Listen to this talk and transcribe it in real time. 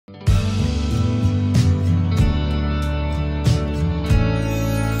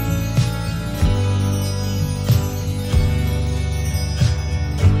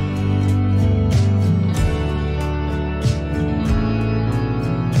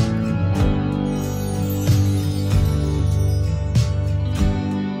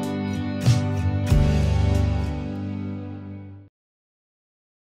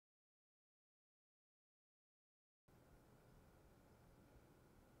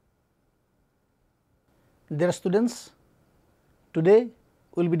Dear students, today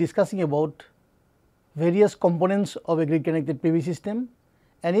we will be discussing about various components of a grid connected PV system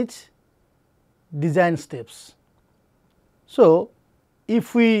and its design steps. So,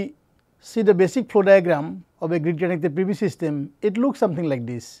 if we see the basic flow diagram of a grid connected PV system, it looks something like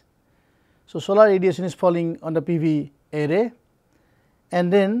this. So, solar radiation is falling on the PV array,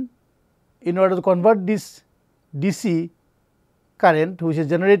 and then in order to convert this DC current which is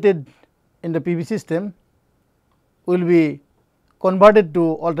generated in the PV system will be converted to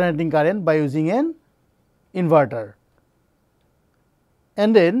alternating current by using an inverter,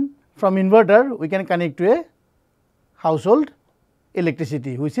 and then from inverter we can connect to a household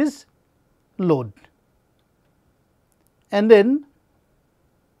electricity which is load, and then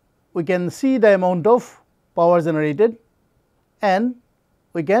we can see the amount of power generated and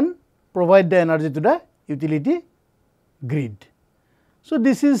we can provide the energy to the utility grid. So,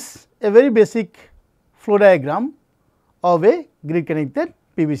 this is a very basic flow diagram of a grid connected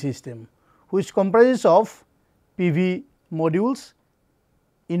PV system, which comprises of PV modules,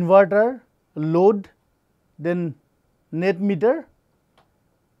 inverter, load, then net meter,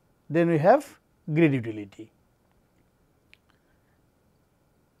 then we have grid utility.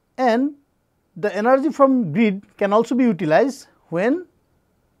 And the energy from grid can also be utilized when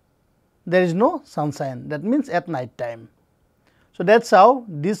there is no sunshine, that means at night time. So, that is how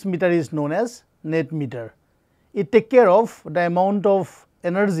this meter is known as net meter. It takes care of the amount of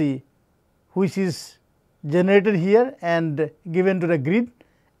energy which is generated here and given to the grid,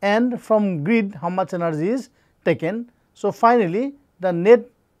 and from grid how much energy is taken. So, finally, the net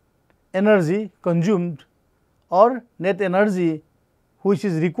energy consumed or net energy which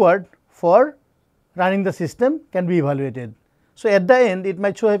is required for running the system can be evaluated. So, at the end it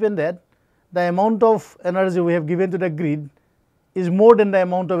might so happen that the amount of energy we have given to the grid is more than the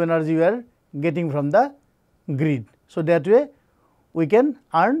amount of energy we are getting from the grid. So, that way we can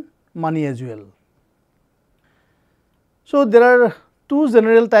earn money as well. So, there are two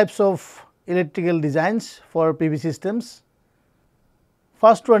general types of electrical designs for PV systems.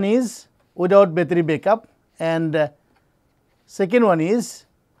 First one is without battery backup, and second one is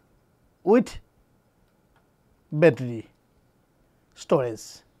with battery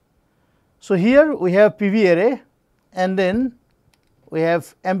storage. So, here we have PV array and then we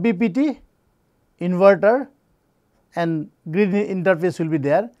have MPPT, inverter, and grid interface will be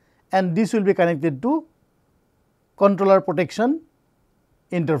there, and this will be connected to controller protection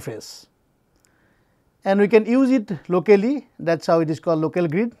interface, and we can use it locally, that is how it is called local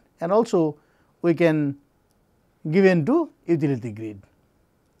grid, and also we can give in to utility grid.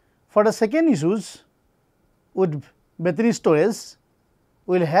 For the second issues with battery storage,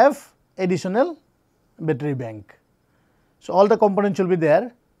 we will have additional battery bank. So, all the components will be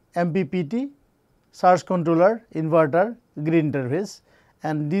there: MPPT, surge controller, inverter, grid interface,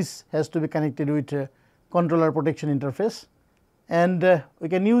 and this has to be connected with controller protection interface, and we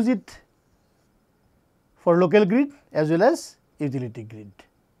can use it for local grid as well as utility grid.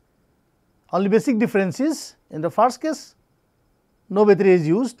 Only basic difference is, in the first case no battery is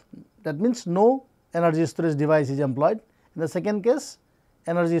used, that means no energy storage device is employed. In the second case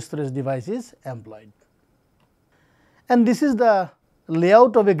energy storage device is employed. And this is the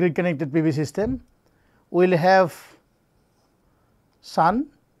layout of a grid connected PV system. We will have sun,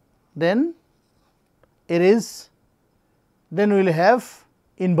 then arrays, then we will have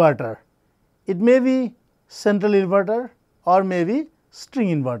inverter. It may be central inverter or may be string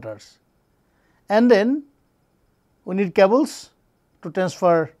inverters, and then we need cables to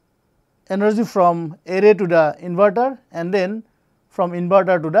transfer energy from array to the inverter, and then from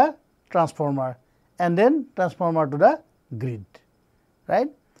inverter to the transformer, and then transformer to the grid, right.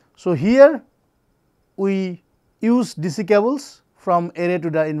 So, here we use DC cables from array to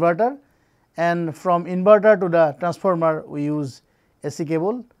the inverter, and from inverter to the transformer we use AC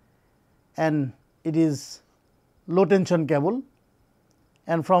cable, and it is low tension cable,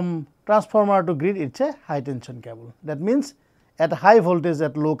 and from transformer to grid it is a high tension cable. That means, at high voltage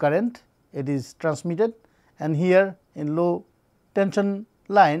at low current it is transmitted, and here in low tension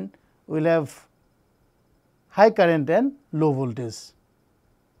line we will have high current and low voltage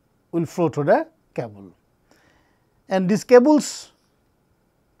will flow through the cable. And these cables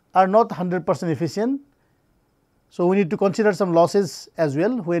are not 100% efficient. So, we need to consider some losses as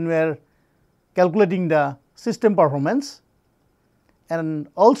well when we are calculating the system performance, and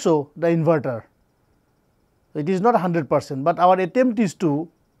also the inverter. It is not 100%, but our attempt is to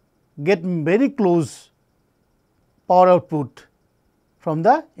get very close power output from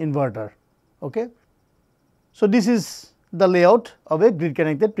the inverter. Okay. So, this is the layout of a grid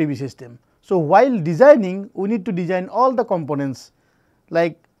connected PV system. So, while designing, we need to design all the components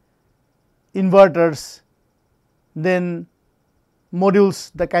like inverters, then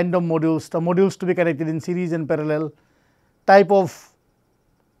modules, the kind of modules, the modules to be connected in series and parallel, type of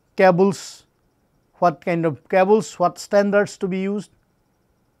cables, what kind of cables, what standards to be used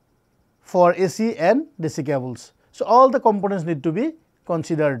for AC and DC cables. So, all the components need to be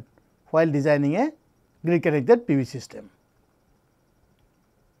considered while designing a grid connected PV system.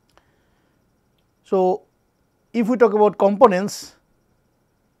 So, if we talk about components,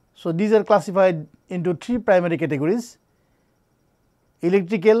 so these are classified into 3 primary categories: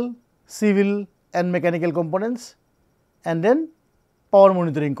 electrical, civil and mechanical components, and then power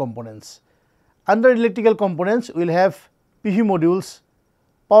monitoring components. Under electrical components, we will have PV modules,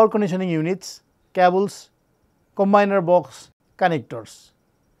 power conditioning units, cables, combiner box, connectors.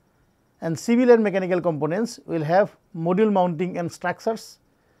 And civil and mechanical components will have module mounting and structures,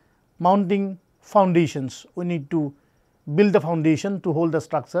 mounting foundations. We need to build the foundation to hold the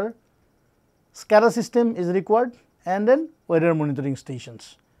structure. SCADA system is required, and then weather monitoring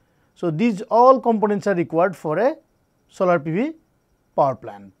stations. So, these all components are required for a solar PV power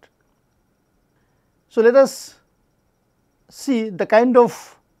plant. So, let us see the kind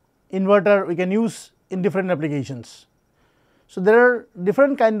of inverter we can use in different applications. So, there are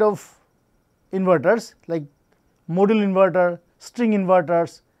different kind of inverters like module inverter, string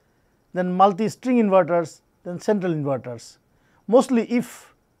inverters, then multi-string inverters, then central inverters. Mostly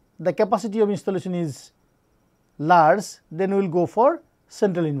if the capacity of installation is large, then we will go for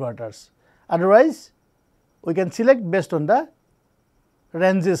central inverters. Otherwise, we can select based on the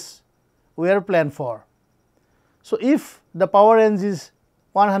ranges we are planned for. So, if the power range is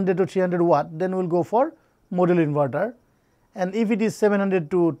 100 to 300 watt, then we will go for module inverter, and if it is 700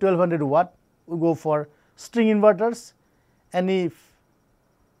 to 1200 watt, we go for string inverters, and if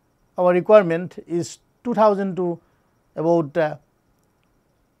our requirement is 2000 to about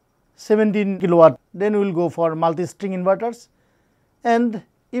 17 kilowatt, then we will go for multi-string inverters, and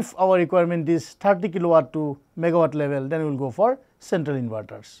if our requirement is 30 kilowatt to megawatt level, then we will go for central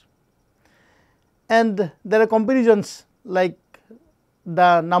inverters. And there are comparisons like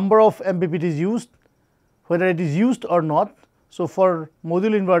the number of MPPTs used, whether it is used or not. So, for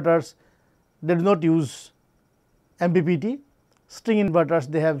module inverters, they do not use MPPT. String inverters,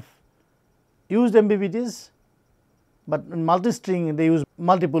 they have used MPPTs, but in multi-string they use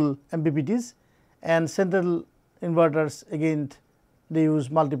multiple MPPTs, and central inverters again they use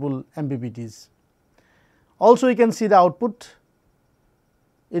multiple MPPTs. Also, you can see the output,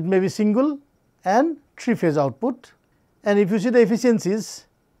 it may be single and 3 phase output, and if you see the efficiencies.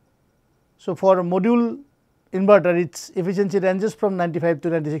 So, for a module inverter, its efficiency ranges from 95 to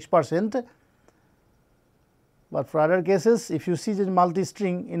 96%, but for other cases, if you see the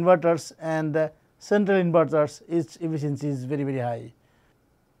multi-string inverters and central inverters, its efficiency is very high.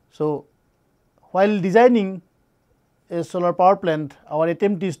 So, while designing a solar power plant, our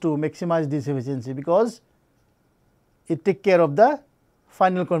attempt is to maximize this efficiency, because it takes care of the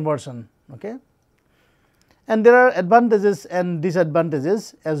final conversion. Okay. And there are advantages and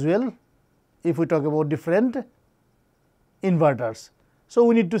disadvantages as well if we talk about different inverters. So,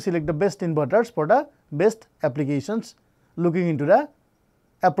 we need to select the best inverters for the best applications, looking into the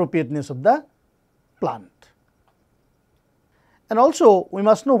appropriateness of the plant. And also we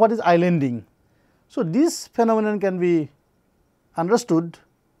must know what is islanding. So, this phenomenon can be understood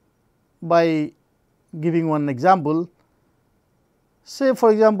by giving one example. Say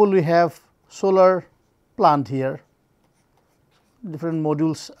for example, we have solar plant here, different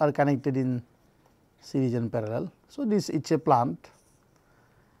modules are connected in series and parallel. So, this is a plant,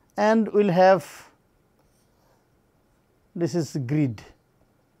 and we will have this is grid.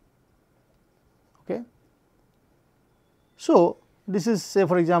 Okay. So, this is say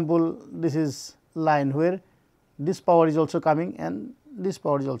for example, this is line where this power is also coming and this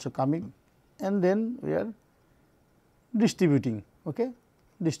power is also coming, and then we are distributing. Okay.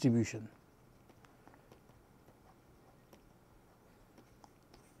 Distribution.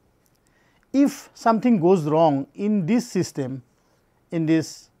 If something goes wrong in this system, in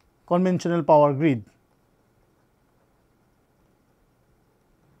this conventional power grid,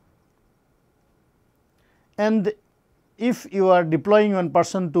 and if you are deploying one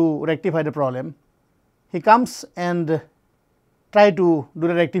person to rectify the problem, he comes and try to do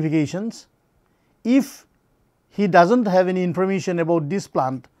the rectifications. If he does not have any information about this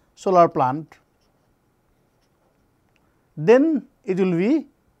plant, solar plant, then it will be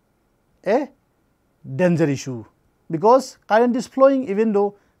a danger issue, because current is flowing even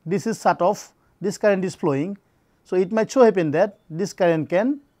though this is shut off, this current is flowing. So, it might so happen that this current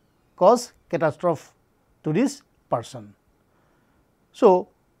can cause catastrophe to this person. So,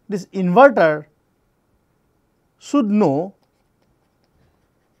 this inverter should know,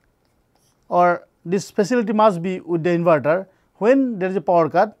 or this facility must be with the inverter. When there is a power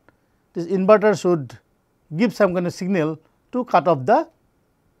cut, this inverter should give some kind of signal to cut off the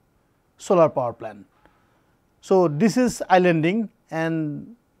solar power plant. So, this is islanding,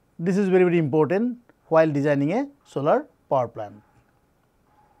 and this is very important while designing a solar power plant.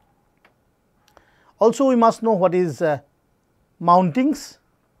 Also, we must know what is mountings.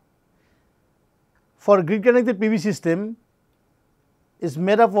 For grid connected PV system is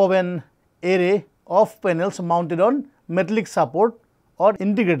made up of an array of panels mounted on metallic support or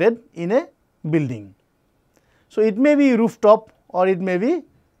integrated in a building. So, it may be rooftop or it may be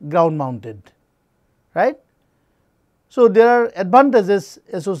ground mounted, right. So, there are advantages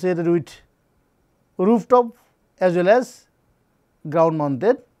associated with rooftop as well as ground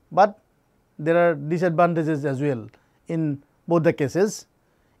mounted, but there are disadvantages as well in both the cases.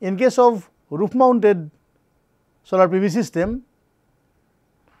 In case of roof mounted solar PV system,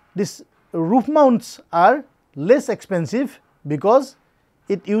 this roof mounts are less expensive because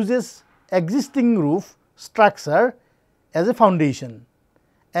it uses existing roof structure as a foundation,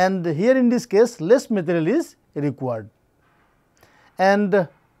 and here in this case less material is required, and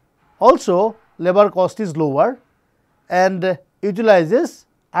also labor cost is lower and utilizes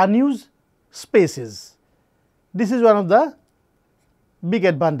unused spaces. This is one of the big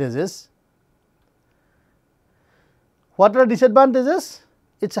advantages. What are disadvantages?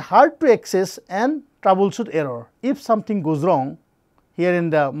 It is hard to access and troubleshoot error. If something goes wrong here in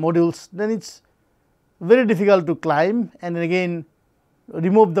the modules, then it is very difficult to climb and again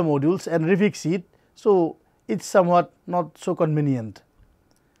remove the modules and refix it. So, it is somewhat not so convenient.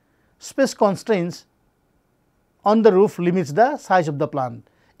 Space constraints on the roof limits the size of the plant.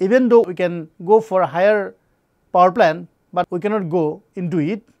 Even though we can go for a higher power plant, but we cannot go into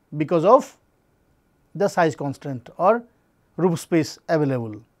it because of the size constraint or roof space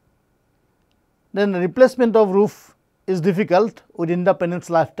available. Then replacement of roof is difficult within the panel's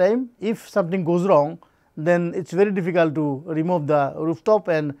lifetime. If something goes wrong, then it is very difficult to remove the rooftop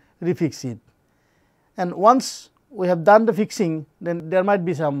and refix it. And once we have done the fixing, then there might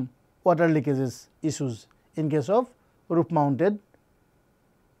be some water leakages issues in case of roof mounted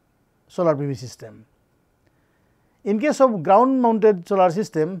solar PV system. In case of ground mounted solar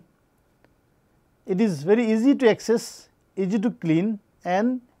system, it is very easy to access, easy to clean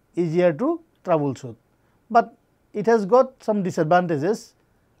and easier to troubleshoot, but it has got some disadvantages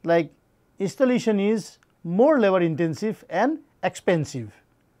like installation is more labor intensive and expensive.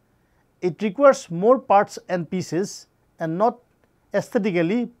 It requires more parts and pieces and not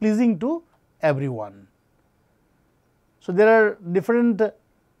aesthetically pleasing to everyone. So, there are different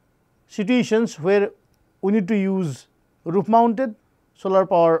situations where we need to use roof mounted solar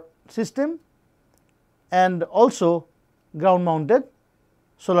power system and also ground mounted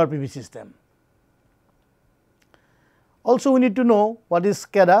solar PV system. Also, we need to know what is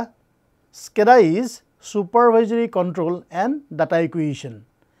SCADA. SCADA is supervisory control and data acquisition,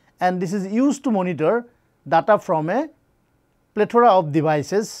 and this is used to monitor data from a plethora of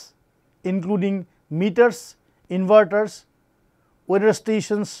devices including meters, inverters, weather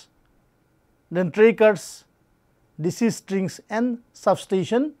stations, then trackers, DC strings and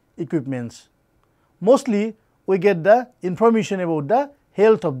substation equipments. Mostly we get the information about the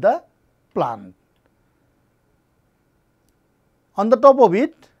health of the plant. On the top of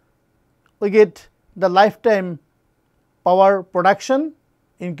it, we get the lifetime power production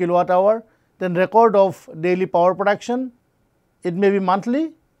in kilowatt hour, then record of daily power production. It may be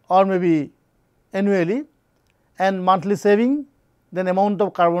monthly or may be annually, and monthly saving, then amount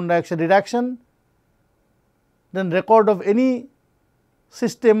of carbon dioxide reduction, then record of any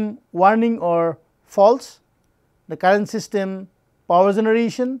system warning or faults, the current system power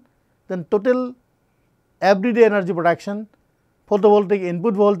generation, then total everyday energy production, photovoltaic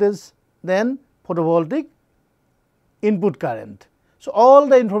input voltage, then photovoltaic input current. So, all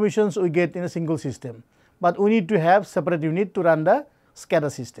the informations we get in a single system, but we need to have separate unit to run the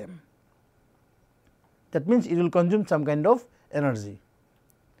SCADA system. That means, it will consume some kind of energy.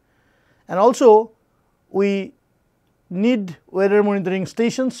 And also we need weather monitoring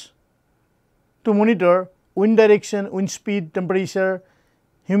stations to monitor wind direction, wind speed, temperature,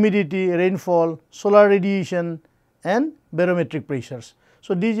 humidity, rainfall, solar radiation and barometric pressures.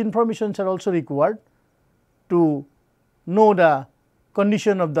 So, these informations are also required to know the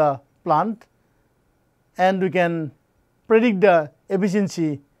condition of the plant, and we can predict the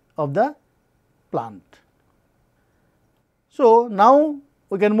efficiency of the plant. So, now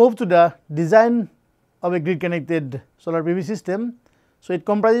we can move to the design of a grid connected solar PV system. So, it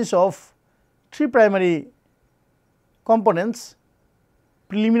comprises of 3 primary components.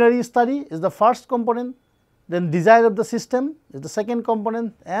 Preliminary study is the first component, then design of the system is the second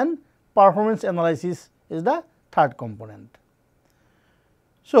component, and performance analysis is the third component.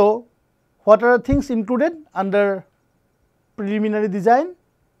 So, what are the things included under preliminary design?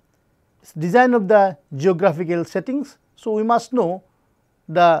 Design of the geographical settings. So, we must know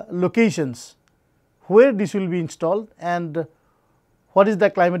the locations where this will be installed and what is the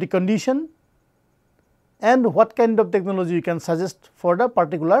climatic condition and what kind of technology you can suggest for the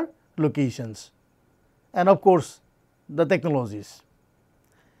particular locations, and of course, the technologies.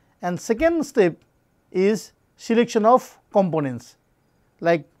 And second step is selection of components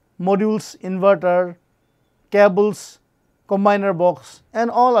like modules, inverter, cables, combiner box and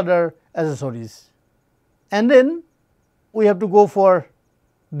all other accessories. And then we have to go for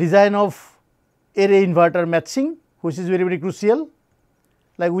design of array inverter matching, which is very crucial.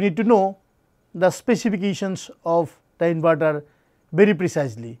 Like we need to know the specifications of the inverter very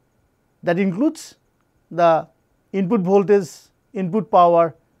precisely. That includes the input voltage, input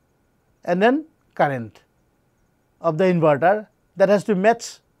power and then current of the inverter that has to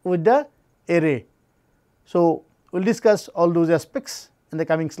match with the array. So, we will discuss all those aspects in the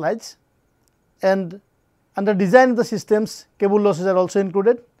coming slides. And under design of the systems, cable losses are also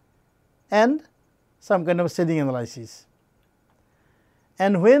included and some kind of shading analysis.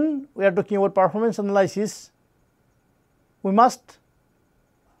 And when we are talking about performance analysis, we must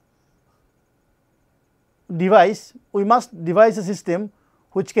devise a system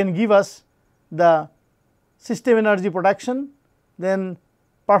which can give us the system energy production, then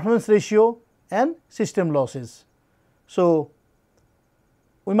performance ratio and system losses. So,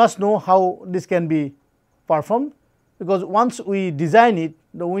 we must know how this can be performed, because once we design it,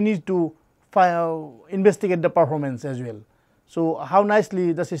 we need to investigate the performance as well. So, how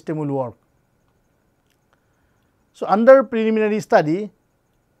nicely the system will work. So, under preliminary study,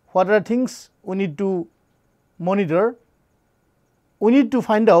 what are things we need to monitor? We need to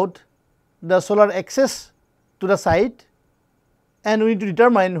find out the solar access to the site, and we need to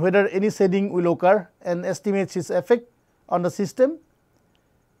determine whether any shading will occur and estimate its effect on the system,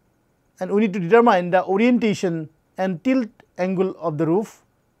 and we need to determine the orientation and tilt angle of the roof,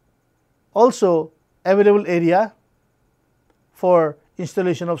 also available area for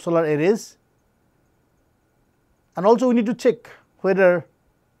installation of solar arrays, and also we need to check whether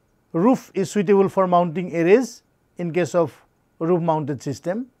roof is suitable for mounting arrays in case of roof mounted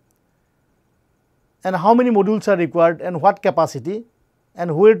system, and how many modules are required and what capacity,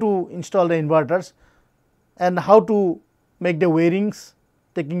 and where to install the inverters, and how to make the wirings,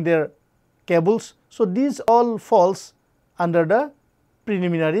 taking their cables. So, these all falls under the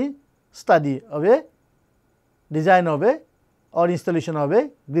preliminary study of a design of a or installation of a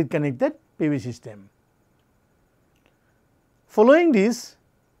grid connected PV system. Following this,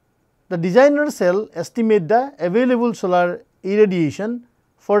 the designer shall estimate the available solar irradiation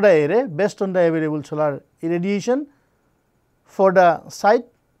for the array based on the available solar irradiation for the site,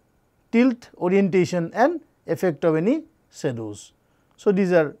 tilt, orientation and effect of any shadows. So,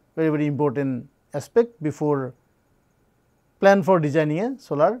 these are very important aspect before plan for designing a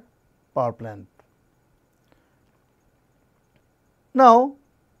solar power plant. Now,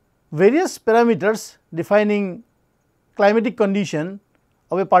 various parameters defining climatic condition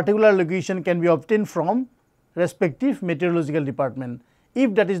of a particular location can be obtained from respective meteorological department.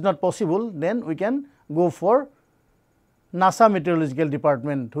 If that is not possible, then we can go for NASA meteorological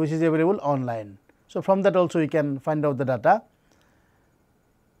department, which is available online. So, from that also we can find out the data,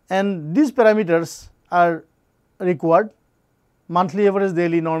 and these parameters are required: monthly average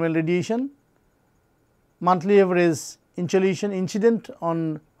daily normal radiation, monthly average insolation incident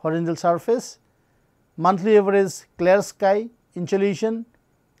on horizontal surface, monthly average clear sky insolation,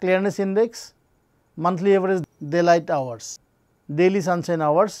 clearness index, monthly average daylight hours, daily sunshine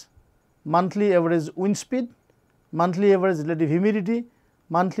hours, monthly average wind speed, monthly average relative humidity,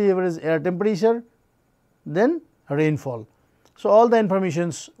 monthly average air temperature, then rainfall. So, all the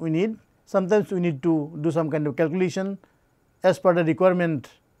informations we need. Sometimes we need to do some kind of calculation as per the requirement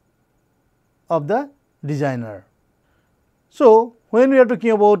of the designer. So, when we are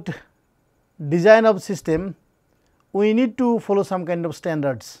talking about design of system, we need to follow some kind of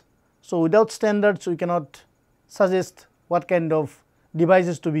standards. So, without standards we cannot suggest what kind of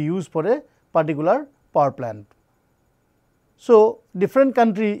devices to be used for a particular power plant. So, different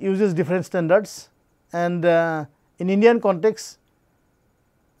country uses different standards, and in Indian context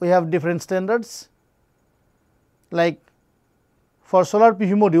we have different standards. Like for solar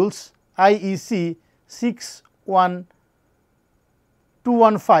PV modules IEC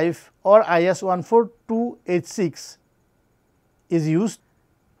 61215 or IS 14286 is used,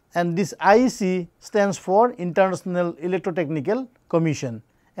 and this IEC stands for International Electrotechnical Commission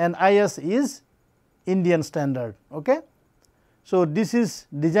and IS is Indian standard. Okay. So, this is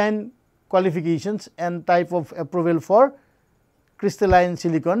design qualifications and type of approval for crystalline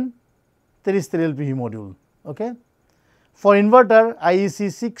silicon terrestrial PV module. Okay. For inverter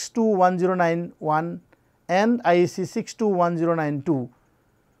IEC 621091 and IEC 621092.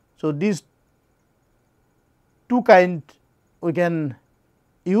 So, these two kind we can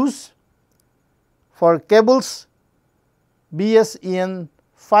use. For cables BSEN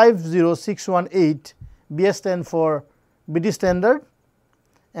 50618, BS stand for British standard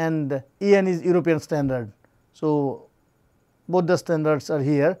and EN is European standard. So, both the standards are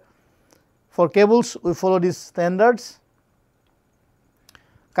here. For cables we follow these standards.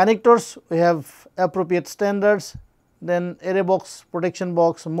 Connectors we have appropriate standards, then array box, protection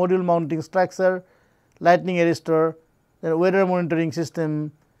box, module mounting structure, lightning arrestor, then weather monitoring system,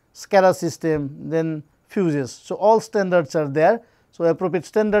 SCADA system, then fuses. So, all standards are there. So, appropriate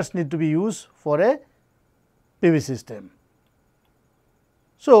standards need to be used for a PV system.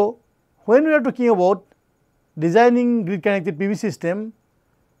 So, when we are talking about designing grid connected PV system,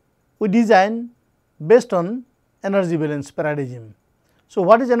 we design based on energy balance paradigm. So,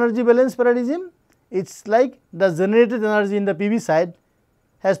 what is energy balance paradigm? It is like the generated energy in the PV side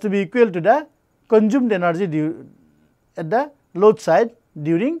has to be equal to the consumed energy at the load side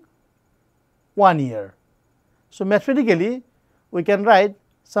during 1 year. So, mathematically we can write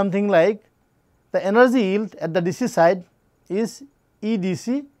something like the energy yield at the DC side is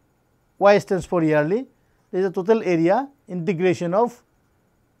EDC, Y stands for yearly, there is a total area integration of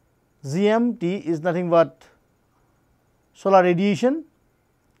GMT is nothing but solar radiation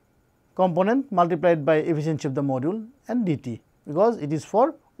component multiplied by efficiency of the module and dt, because it is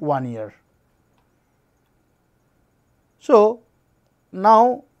for 1 year. So,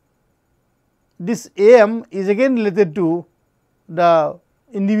 now this AM is again related to the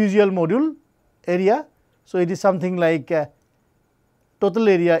individual module area. So, it is something like total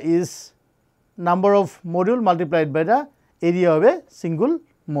area is number of module multiplied by the area of a single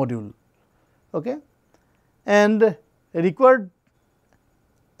module. Okay. And required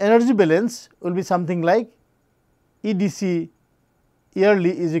energy balance will be something like EDC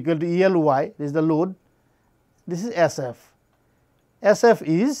yearly is equal to ELY, this is the load, this is SF. SF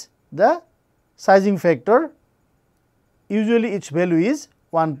is the sizing factor, usually its value is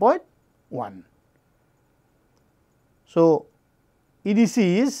 1.1. So,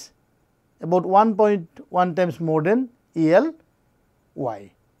 EDC is about 1.1 times more than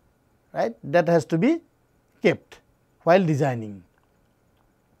ELY, right, that has to be kept while designing.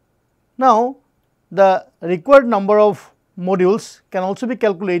 Now, the required number of modules can also be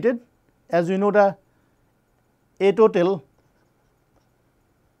calculated, as we know the A total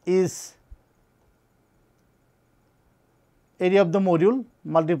is area of the module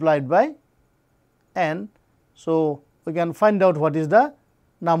multiplied by N. So, we can find out what is the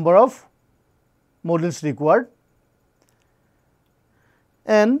number of modules required,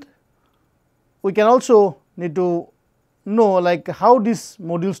 and we can also need to know like how these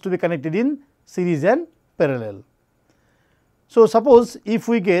modules to be connected in series and parallel. So, suppose if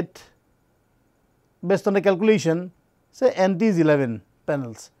we get based on the calculation say NT is 11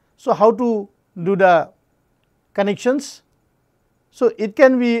 panels. So, how to do the connections? So, it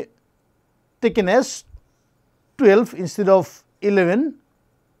can be taken as 12 instead of 11,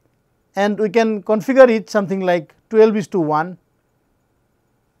 and we can configure it something like 12 is to 1,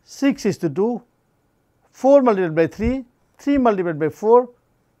 6 is to 2, 4 multiplied by 3, 3 multiplied by 4,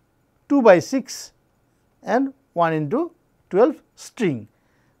 2 by 6 and 1 into 12 string.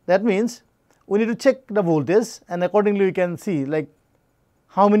 That means, we need to check the voltage, and accordingly we can see like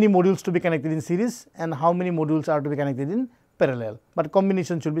how many modules to be connected in series and how many modules are to be connected in parallel, but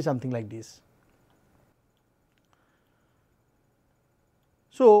combination should be something like this.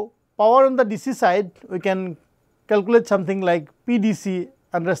 So, power on the DC side we can calculate something like PDC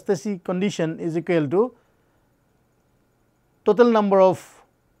under static condition is equal to total number of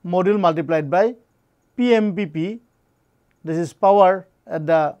module multiplied by PMPP, this is power at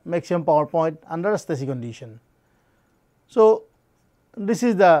the maximum power point under static condition. So, this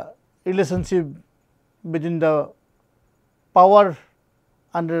is the relationship between the power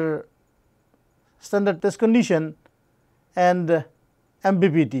under standard test condition and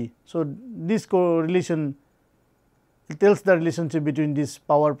MPPT. So, this correlation tells the relationship between this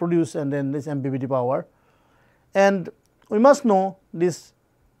power produced and then this MPPT power, and we must know this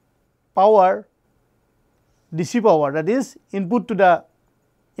power, DC power, that is input to the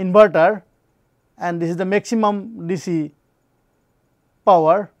inverter, and this is the maximum DC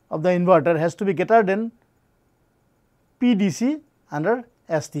power of the inverter, has to be greater than PDC under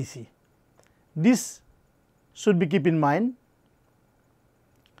SDC. This should be keep in mind.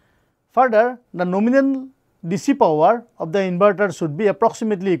 Further, the nominal DC power of the inverter should be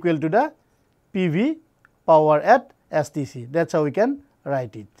approximately equal to the PV power at SDC. That is how we can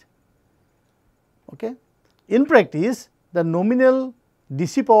write it. Okay. In practice, the nominal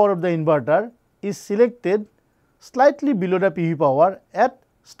DC power of the inverter is selected slightly below the PV power at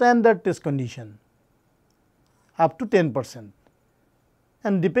standard test condition, up to 10%,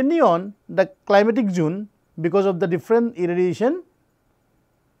 and depending on the climatic zone because of the different irradiation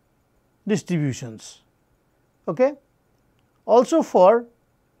distributions. Okay. Also, for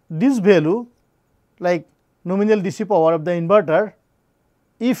this value, like nominal DC power of the inverter,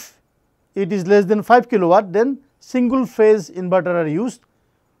 if it is less than 5 kilowatt, then single phase inverter are used.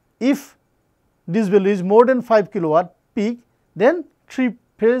 If this value is more than 5 kilowatt peak, then 3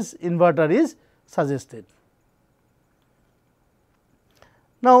 phase inverter is suggested.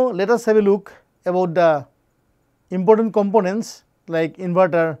 Now, let us have a look about the important components like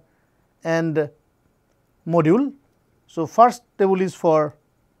inverter and module. So, first table is for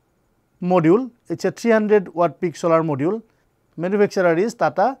module. It is a 300 watt peak solar module. Manufacturer is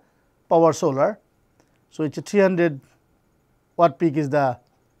Tata Power Solar. So, it is a 300 watt peak is the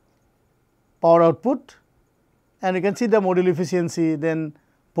power output, and you can see the module efficiency, then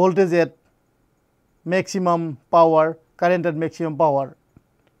voltage at maximum power, current at maximum power,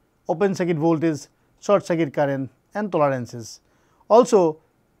 open circuit voltage, short circuit current, and tolerances. Also,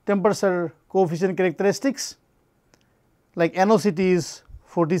 temperature coefficient characteristics like NOCT is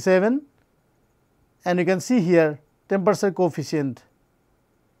 47, and you can see here temperature coefficient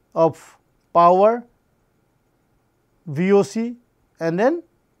of power, VOC, and then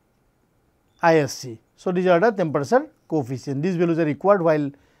ISC. So, these are the temperature coefficient. These values are required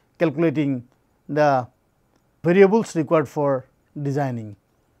while calculating the variables required for designing.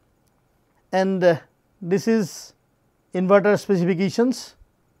 And this is inverter specifications.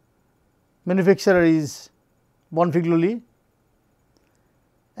 Manufacturer is Bonfiglio,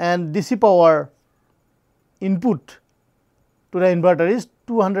 and DC power input to the inverter is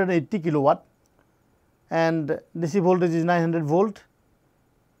 280 kilowatt, and DC voltage is 900 volt,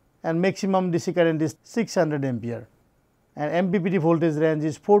 and maximum DC current is 600 ampere, and MPPT voltage range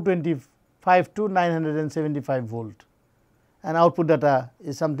is 425 to 975 volt, and output data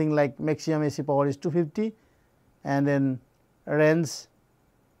is something like maximum AC power is 250, and then range,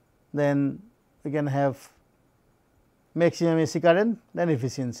 then we can have maximum AC current, then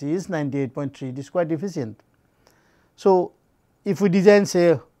efficiency is 98.3. It is quite efficient. So, if we design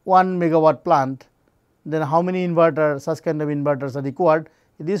say 1 megawatt plant, then how many inverters, such kind of inverters are required?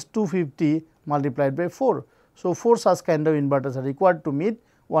 It is 250 multiplied by 4. So, 4 such kind of inverters are required to meet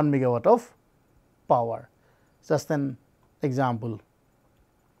 1 megawatt of power. Just an example.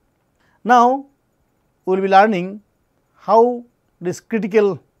 Now, we will be learning how this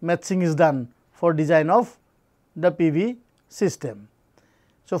critical matching is done for design of the PV system.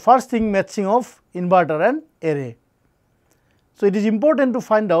 So, first thing, matching of inverter and array. So, it is important to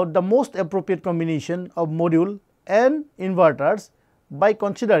find out the most appropriate combination of module and inverters by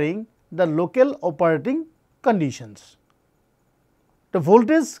considering the local operating conditions. The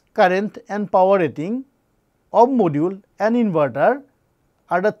voltage, current, and power rating of module and inverter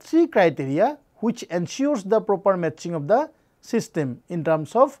are the 3 criteria which ensures the proper matching of the system in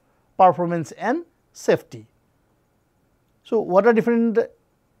terms of performance and safety. So, what are different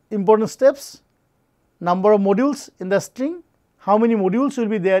important steps? Number of modules in the string, how many modules will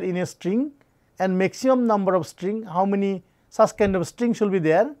be there in a string, and maximum number of string, how many such kind of strings will be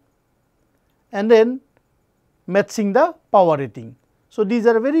there, and then matching the power rating. So, these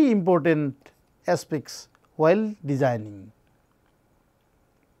are very important aspects while designing.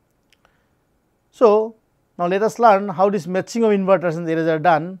 So, now let us learn how this matching of inverters and arrays are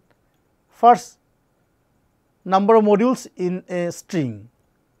done. First, number of modules in a string.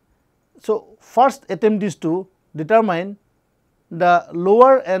 So, first attempt is to determine the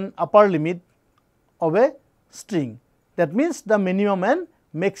lower and upper limit of a string. That means, the minimum and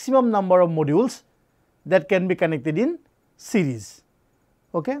maximum number of modules that can be connected in series.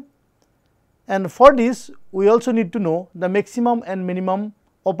 Okay? And for this, we also need to know the maximum and minimum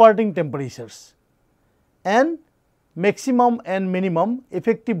operating temperatures and maximum and minimum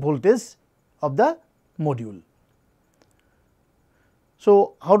effective voltage of the module.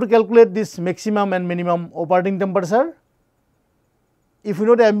 So, how to calculate this maximum and minimum operating temperature? if we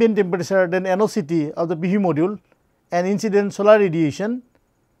know the ambient temperature, then NOCT of the PV module and incident solar radiation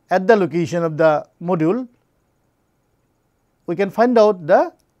at the location of the module, we can find out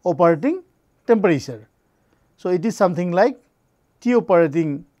the operating temperature. So, it is something like T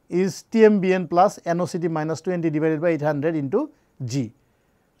operating is TMBN plus NOCT minus 20 divided by 800 into G.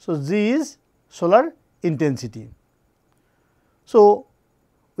 So, G is solar intensity. So,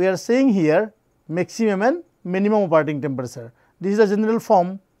 we are saying here maximum and minimum operating temperature. This is a general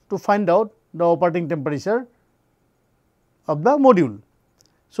form to find out the operating temperature of the module.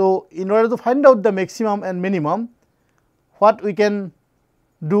 So, in order to find out the maximum and minimum, what we can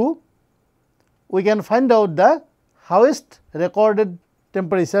do? We can find out the highest recorded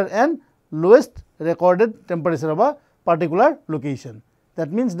temperature and lowest recorded temperature of a particular location.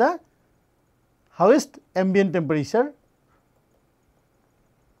 That means the highest ambient temperature,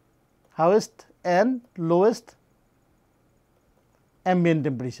 highest and lowest ambient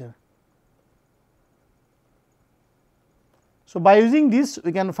temperature. So, by using this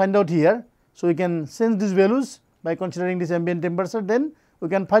we can find out here. So, we can change these values by considering this ambient temperature, then we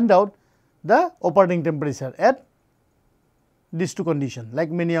can find out the operating temperature at these two conditions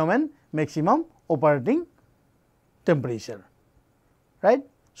like minimum and maximum operating temperature, right.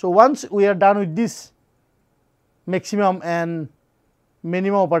 So, once we are done with this maximum and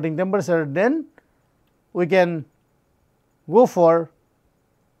minimum operating temperature, then we can go for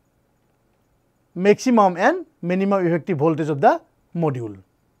maximum and minimum effective voltage of the module.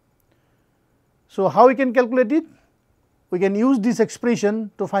 So, how we can calculate it? We can use this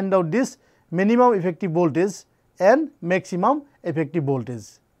expression to find out this minimum effective voltage and maximum effective voltage.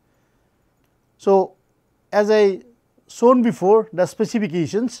 So, as I shown before the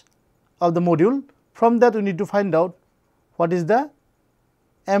specifications of the module, from that we need to find out what is the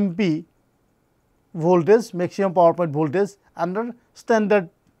MP voltage, maximum power point voltage under standard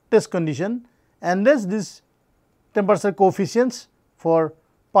test condition, and this temperature coefficients for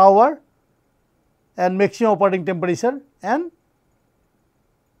power and maximum operating temperature and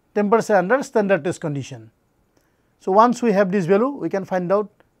temperature under standard test condition. So, once we have this value, we can find out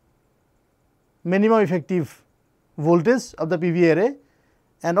minimum effective voltage of the PV array,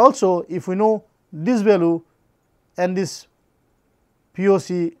 and also if we know this value and this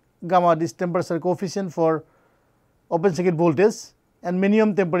POC gamma, this temperature coefficient for open circuit voltage and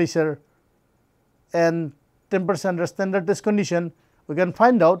minimum temperature and temperature under standard test condition, we can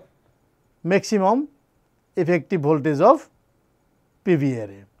find out maximum effective voltage of PV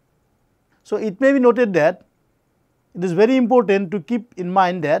array. So, it may be noted that it is very important to keep in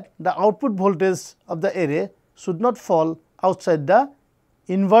mind that the output voltage of the array should not fall outside the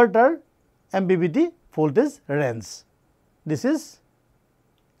inverter MPPT voltage range. This is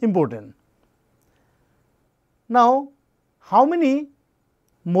important. Now, how many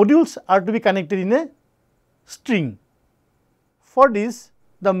modules are to be connected in a string? For this,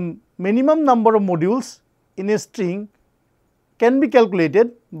 the minimum number of modules in a string can be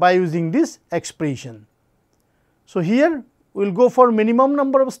calculated by using this expression. So, here we will go for minimum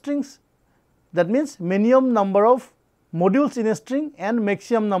number of strings, that means minimum number of modules in a string and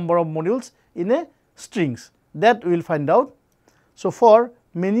maximum number of modules in a strings, that we will find out. So, for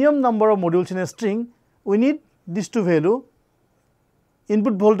minimum number of modules in a string, we need these two value,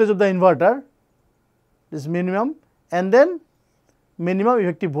 input voltage of the inverter, this minimum, and then minimum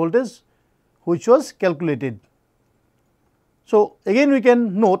effective voltage which was calculated. So, again we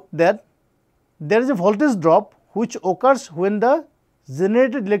can note that there is a voltage drop which occurs when the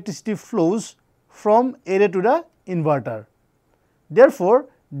generated electricity flows from array to the inverter. Therefore,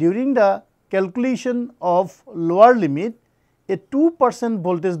 during the calculation of lower limit, a 2%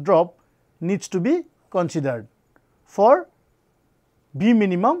 voltage drop needs to be considered for V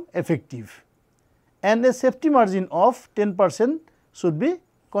minimum effective, and a safety margin of 10% should be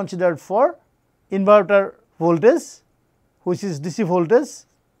considered for inverter voltage, which is DC voltage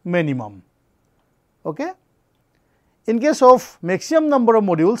minimum. Okay. In case of maximum number of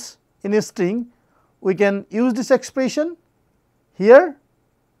modules in a string, we can use this expression. Here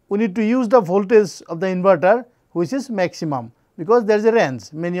we need to use the voltage of the inverter which is maximum, because there is a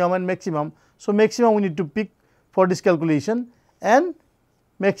range minimum and maximum. So, maximum we need to pick for this calculation and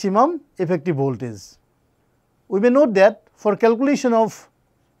maximum effective voltage. We may note that for calculation of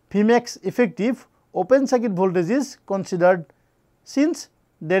Vmax effective, open circuit voltage is considered since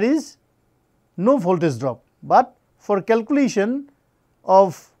there is no voltage drop, but for calculation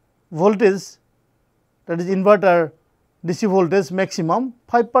of voltage, that is inverter DC voltage maximum,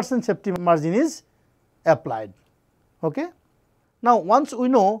 5% safety margin is applied. Okay. Now, once we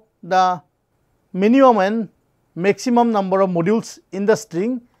know the minimum and maximum number of modules in the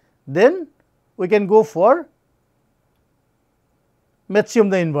string, then we can go for matching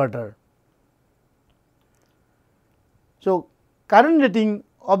the inverter. So, current rating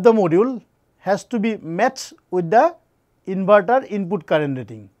of the module has to be matched with the inverter input current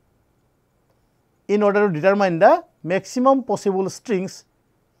rating in order to determine the maximum possible strings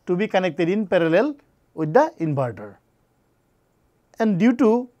to be connected in parallel with the inverter. And due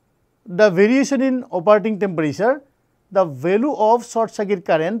to the variation in operating temperature, the value of short circuit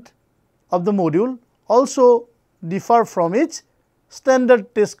current of the module also differ from its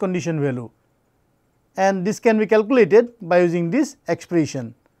standard test condition value, and this can be calculated by using this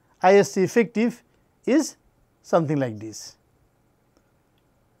expression. ISC effective is something like this,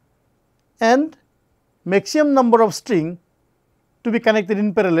 and maximum number of string to be connected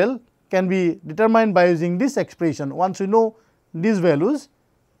in parallel can be determined by using this expression. Once we know these values,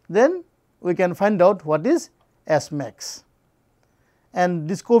 then we can find out what is S max, and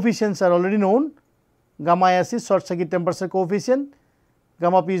these coefficients are already known. Gamma S is short circuit temperature coefficient,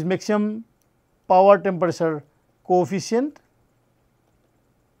 gamma P is maximum power temperature coefficient,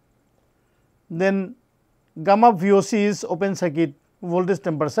 then gamma VOC is open circuit voltage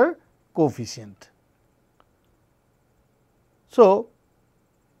temperature coefficient. So,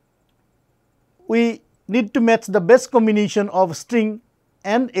 we need to match the best combination of string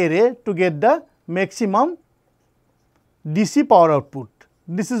and array to get the maximum DC power output.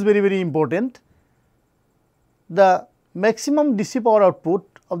 This is very important. The maximum DC power output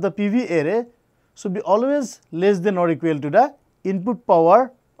of the PV array should be always less than or equal to the input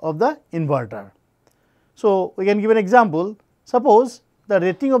power of the inverter. So, we can give an example. Suppose the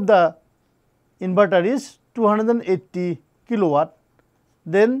rating of the inverter is 280 kilowatt,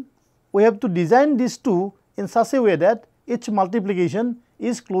 then we have to design these two in such a way that each multiplication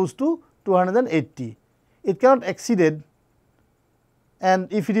is close to 280. It cannot exceed it,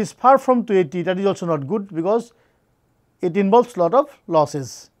 and if it is far from 280, that is also not good, because it involves lot of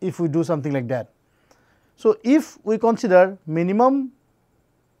losses if we do something like that. So, if we consider minimum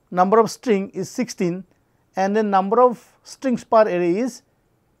number of string is 16 and then number of strings per array is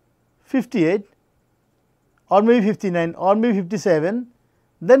 58 or maybe 59 or maybe 57,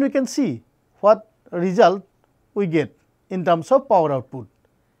 then we can see what result we get in terms of power output.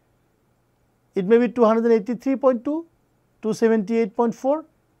 It may be 283.2, 278.4,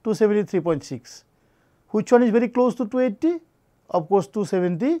 273.6. Which one is very close to 280? Of course,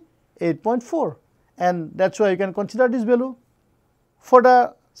 278.4, and that is why you can consider this value. For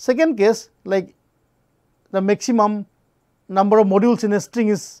the second case, like the maximum number of modules in a string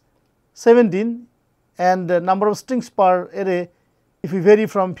is 17 and the number of strings per array, if we vary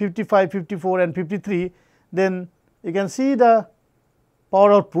from 55, 54 and 53, then you can see the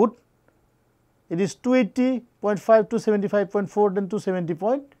power output, it is 280.5, 275.4, then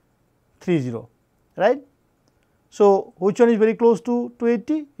 270.30, right. So, which one is very close to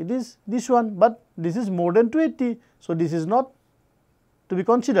 280? It is this one, but this is more than 280. So, this is not to be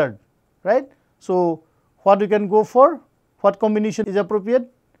considered, right. So, what we can go for, what combination is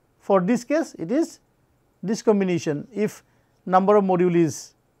appropriate for this case? It is this combination. If number of module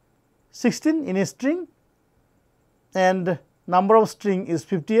is 16 in a string and number of string is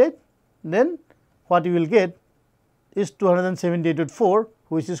 58, then what you will get is 278.4,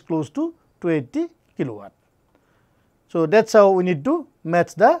 which is close to 280 kilowatt. So, that is how we need to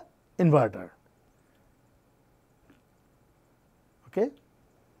match the inverter. Okay.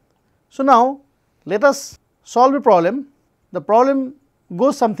 So, now let us solve a problem. The problem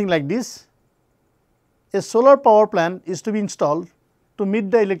goes something like this. A solar power plant is to be installed to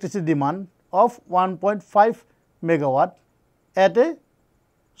meet the electricity demand of 1.5 megawatt at a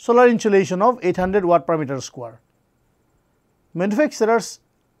solar insolation of 800 watt per meter square. Manufacturer's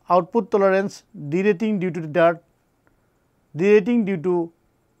output tolerance derating due to the dirt, derating due to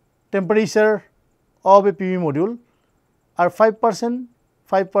temperature of a PV module are 5%,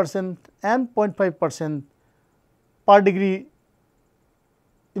 5% and 0.5% per degree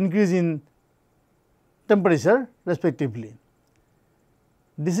increase in temperature respectively.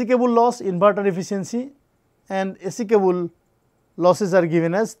 DC cable loss, inverter efficiency and AC cable losses are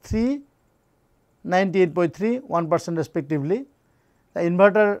given as 3, 98.3, 1% respectively. The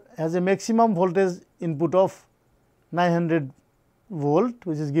inverter has a maximum voltage input of 900 volt,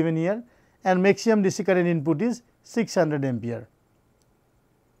 which is given here, and maximum DC current input is 600 ampere.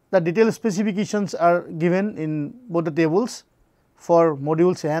 The detailed specifications are given in both the tables for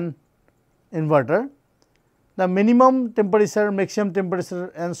modules and inverter. The minimum temperature, maximum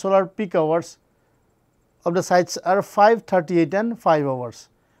temperature and solar peak hours of the sites are 5, 38 and 5 hours.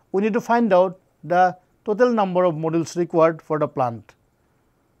 We need to find out the total number of modules required for the plant.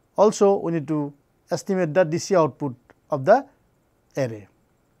 Also, we need to estimate the DC output of the array.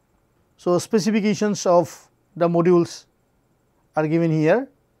 So, specifications of the modules are given here.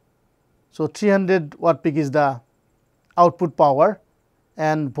 So, 300 watt peak is the output power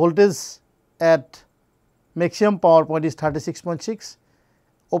and voltage at maximum power point is 36.6,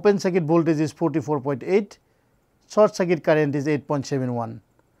 open circuit voltage is 44.8, short circuit current is 8.71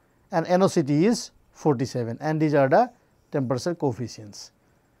 and NOCT is 47, and these are the temperature coefficients.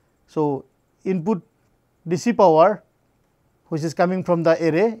 So, input DC power which is coming from the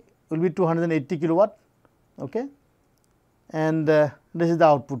array will be 280 kilowatt, okay, and this is the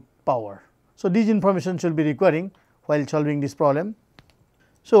output power. So, these information should be requiring while solving this problem.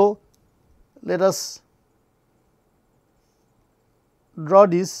 So, let us draw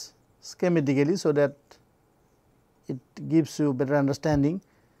this schematically, so that it gives you better understanding.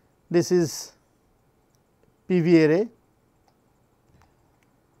 This is PV array,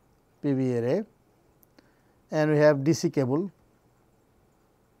 and we have DC cable,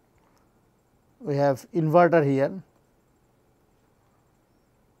 we have inverter here,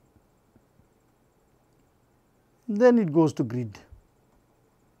 then it goes to grid,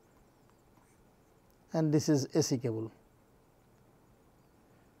 and this is AC cable,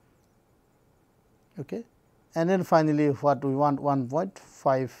 okay. And then finally, what we want,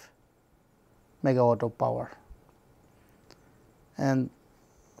 1.5 megawatt of power, and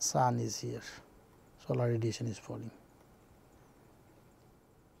sun is here, solar radiation is falling,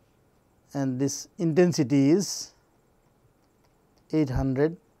 and this intensity is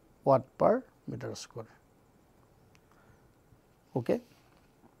 800 watt per meter square. Okay.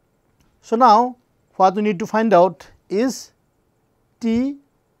 So, now what we need to find out is T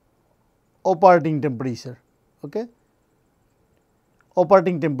operating temperature. Okay.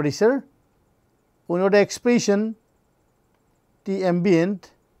 Operating temperature, we know the expression T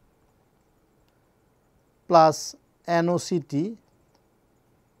ambient plus NOCT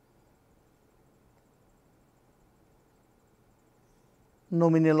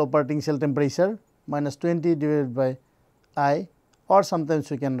nominal operating cell temperature minus 20 divided by I, or sometimes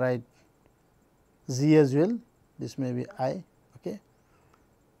we can write Z as well, this may be I. Okay.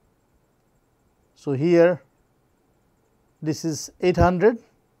 So, here this is 800,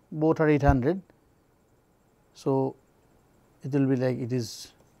 both are 800. So, it will be like, it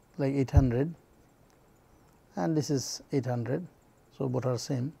is like 800 and this is 800. So, both are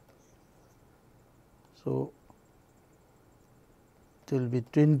same. So, it will be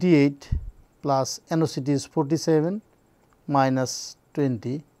 28 plus NOCT is 47 minus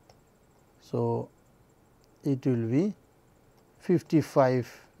 20. So, it will be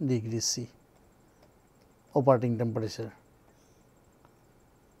 55 degrees C operating temperature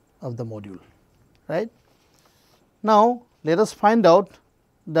of the module, right. Now, let us find out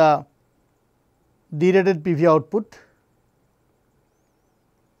the derated PV output.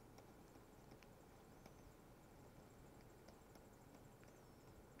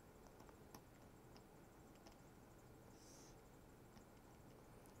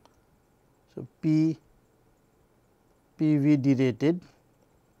 So, PV derated,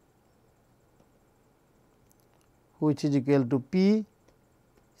 which is equal to P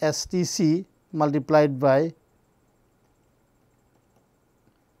STC multiplied by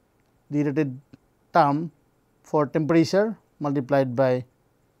derated term for temperature multiplied by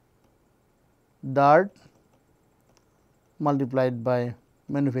Dert multiplied by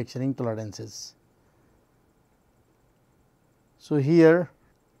manufacturing tolerances. So, here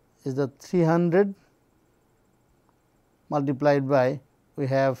is the 300 multiplied by, we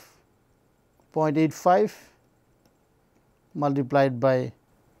have 0.85 multiplied by,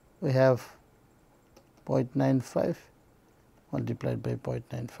 we have 0.95 multiplied by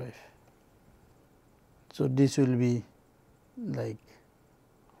 0.95. So, this will be like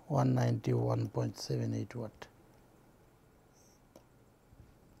 191.78 watt.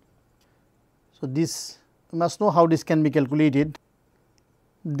 So, this you must know how this can be calculated.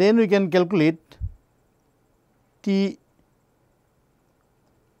 Then we can calculate T,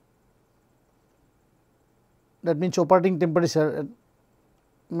 that means operating temperature at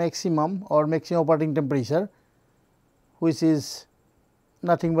maximum or maximum operating temperature, which is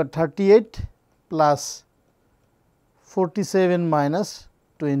nothing but 38 plus 47 minus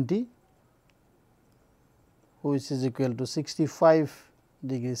 20, which is equal to 65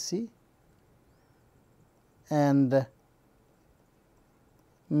 degrees C, and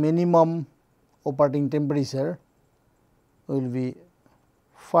minimum operating temperature will be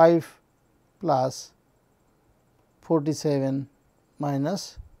 5 plus 47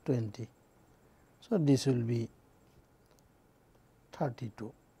 minus 20. So, So, this will be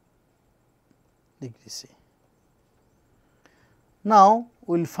 32 degrees C. Now,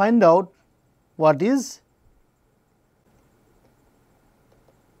 we will find out what is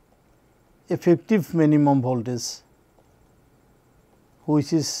effective minimum voltage,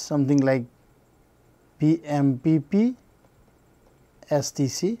 which is something like PMPP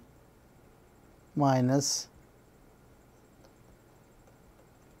STC minus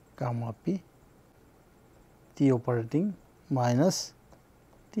gamma P T operating minus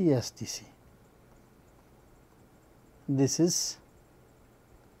T STC. This is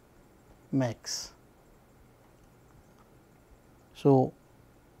max. So,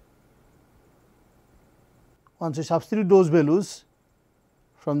 once you substitute those values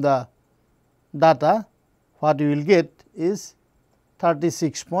from the data, what you will get is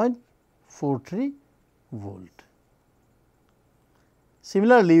 36.43 volt.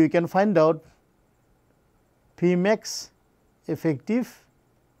 Similarly, we can find out P max effective.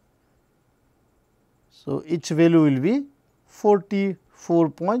 So, each value will be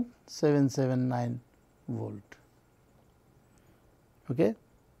 44.779 volt. Okay.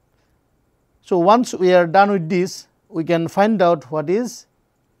 So, once we are done with this, we can find out what is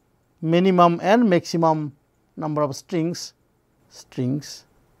minimum and maximum number of strings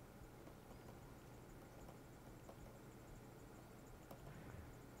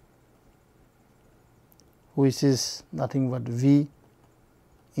which is nothing but V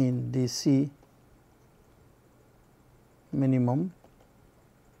in DC minimum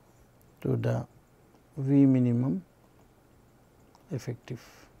to the V minimum effective.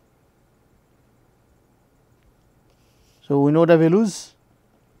 So, we know the values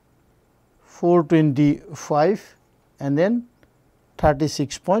 425 and then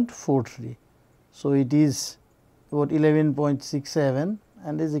 36.43. So, it is about 11.67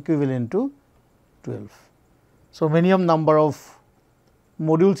 and is equivalent to 12. So, minimum number of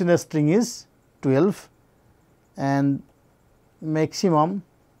modules in a string is 12 and maximum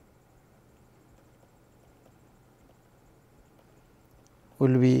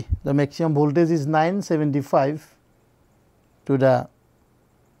will be, the maximum voltage is 975 to the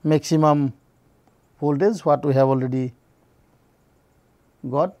maximum voltage what we have already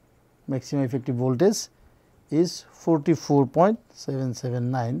got. Maximum effective voltage is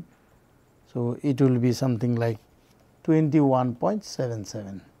 44.779. So, it will be something like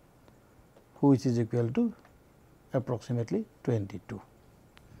 21.77, which is equal to approximately 22,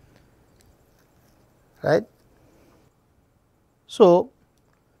 right. So,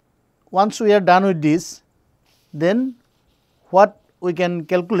 once we are done with this, then what we can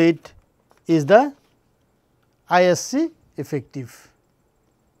calculate is the ISC effective.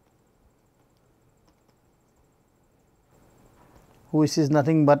 Which is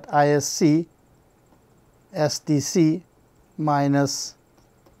nothing but ISC STC minus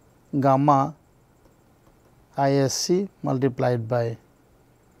gamma ISC multiplied by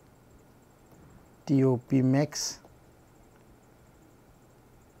TOP max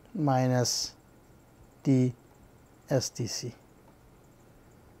minus T STC.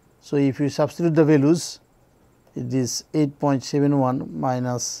 So, if you substitute the values, it is 8.71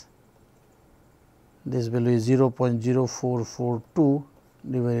 minus this value is 0.0442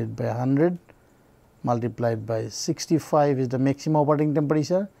 divided by 100 multiplied by 65 is the maximum operating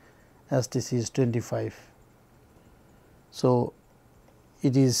temperature, STC is 25. So,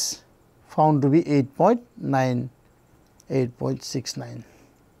 it is found to be 8.9, 8.69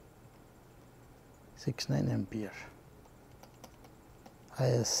 ampere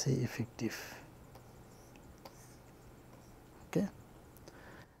ISC effective. Okay.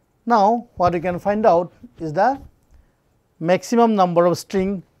 Now, what we can find out is the maximum number of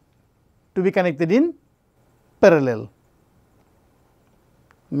string to be connected in parallel.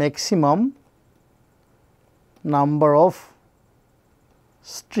 Maximum number of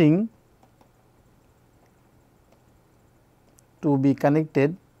string to be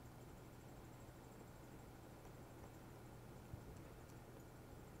connected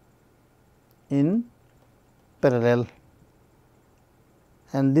in parallel,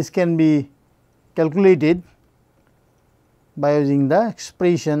 and this can be calculated by using the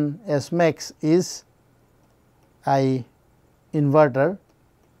expression S max is I inverter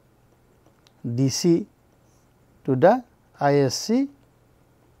DC to the ISC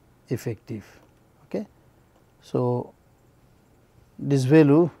effective. Okay. So, this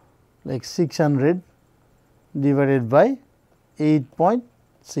value like 600 divided by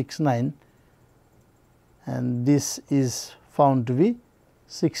 8.69 and this is found to be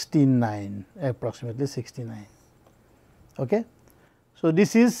 69, approximately 69. Okay. So,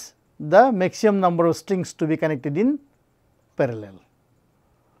 this is the maximum number of strings to be connected in parallel,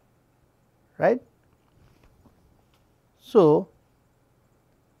 right. So,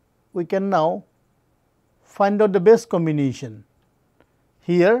 we can now find out the best combination.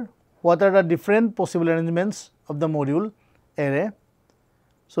 Here, what are the different possible arrangements of the module array.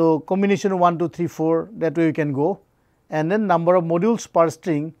 So, combination 1, 2, 3, 4, that way we can go, and then number of modules per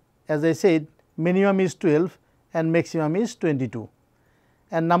string, as I said, minimum is 12 and maximum is 22,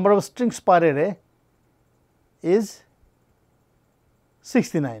 and number of strings per array is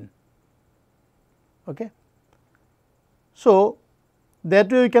 69. Okay. So,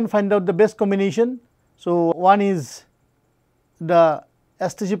 that way we can find out the best combination. So, one is the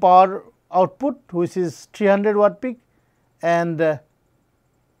STC power output, which is 300 watt peak, and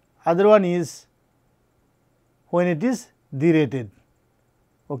other one is when it is derated.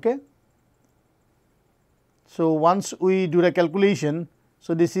 Okay. So, once we do the calculation,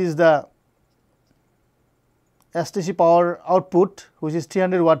 so this is the STC power output, which is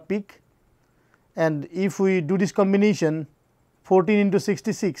 300 watt peak, and if we do this combination 14 into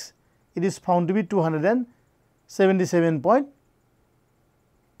 66, it is found to be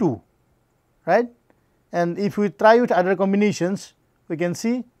 277.2, right. And if we try with other combinations, we can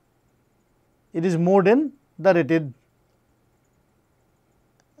see it is more than the rated,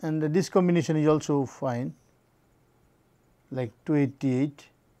 and this combination is also fine, like 288.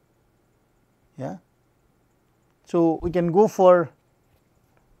 Yeah. So, we can go for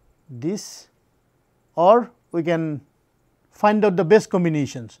this, or we can find out the best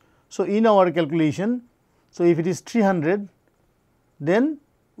combinations. So, in our calculation, so if it is 300, then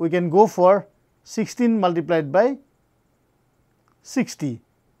we can go for 16 multiplied by 60,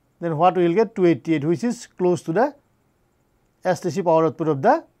 then what we will get 288, which is close to the STC power output of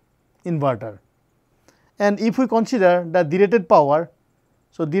the inverter. And if we consider the derated power,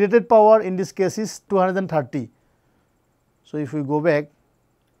 so derated power in this case is 230. So, if we go back,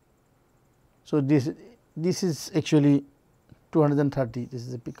 so this is actually 230, this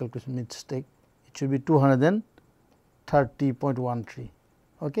is a calculation mistake, it should be 230.13,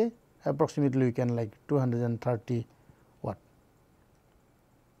 okay. Approximately we can like 230 watt,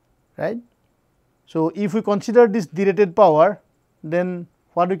 right. So, if we consider this derated power, then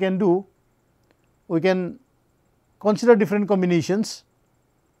what we can do, we can consider different combinations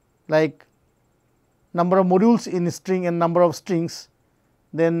like number of modules in a string and number of strings,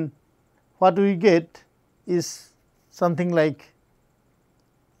 then what we get is something like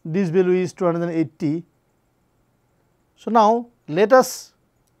this value is 280. So, now let us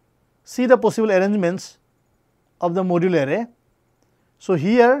see the possible arrangements of the module array. So,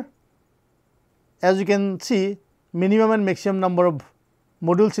 here as you can see, minimum and maximum number of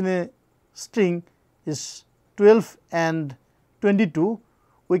modules in a string is 12 and 22.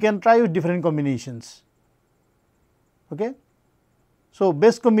 We can try with different combinations. Okay. So,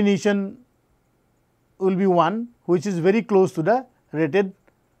 best combination will be one which is very close to the rated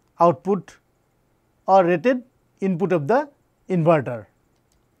output or rated input of the inverter.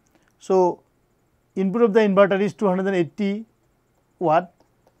 So, input of the inverter is 280 watt.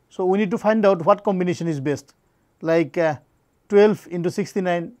 So, we need to find out what combination is best, like 12 into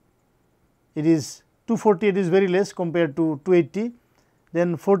 69, it is 248 is very less compared to 280,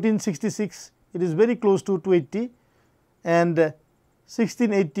 then 1466 it is very close to 280, and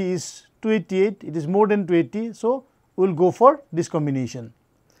 1680 is 288, it is more than 280. So, we will go for this combination,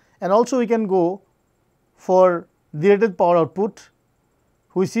 and also we can go for derated power output,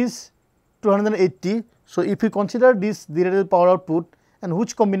 which is 280. So, if we consider this derated power output and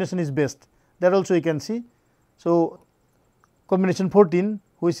which combination is best, that also we can see. So, combination 14,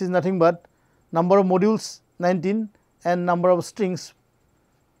 which is nothing but number of modules 19 and number of strings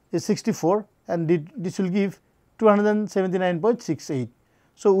is 64, and this will give 279.68.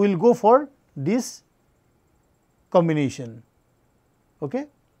 So, we will go for this combination. Okay.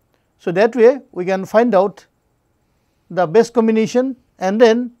 So, that way we can find out the best combination, and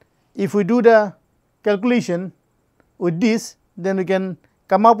then if we do the calculation with this, then we can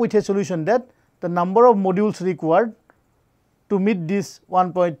come up with a solution that the number of modules required to meet this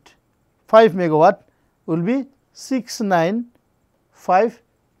 1.5 megawatt will be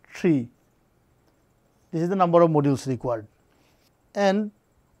 6953. This is the number of modules required, and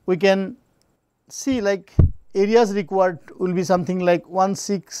we can see like areas required will be something like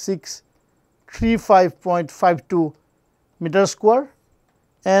 16635.52 meter square,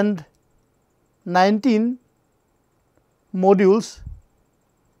 and 19 modules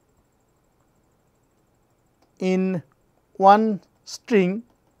in one string,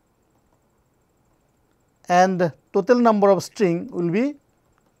 and the total number of string will be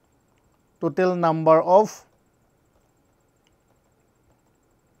total number of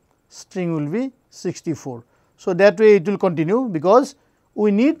string will be 64. So, that way it will continue, because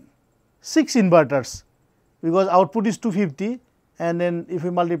we need 6 inverters, because output is 250, and then if we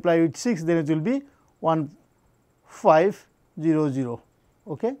multiply with 6, then it will be 1500.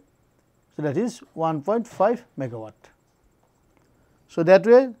 Okay. So, that is 1.5 megawatt. So, that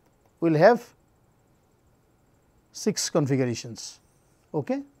way we will have 6 configurations.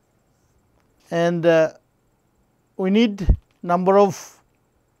 Okay. And we need number of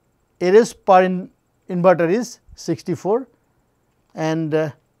arrays per inverter is 64,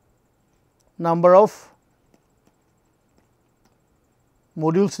 and number of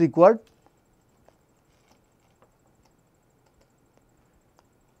modules required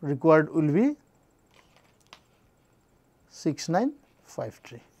will be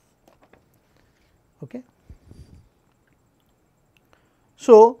 6953. Okay.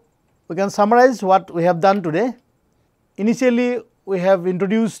 So, we can summarize what we have done today. Initially, we have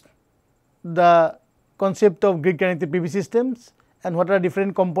introduced the concept of grid connected PV systems and what are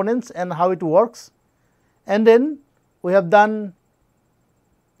different components and how it works, and then we have done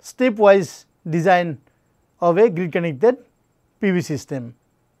stepwise design of a grid connected PV system,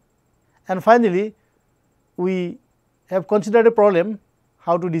 and finally, we have considered a problem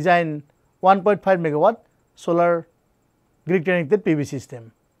how to design 1.5 megawatt solar grid connected PV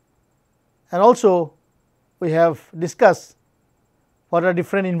system, and also we have discussed what are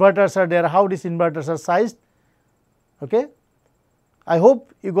different inverters are there, how these inverters are sized. Okay. I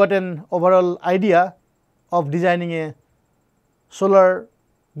hope you got an overall idea of designing a solar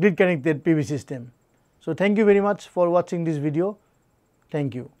grid connected PV system. So, thank you very much for watching this video.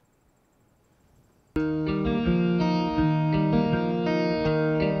 Thank you.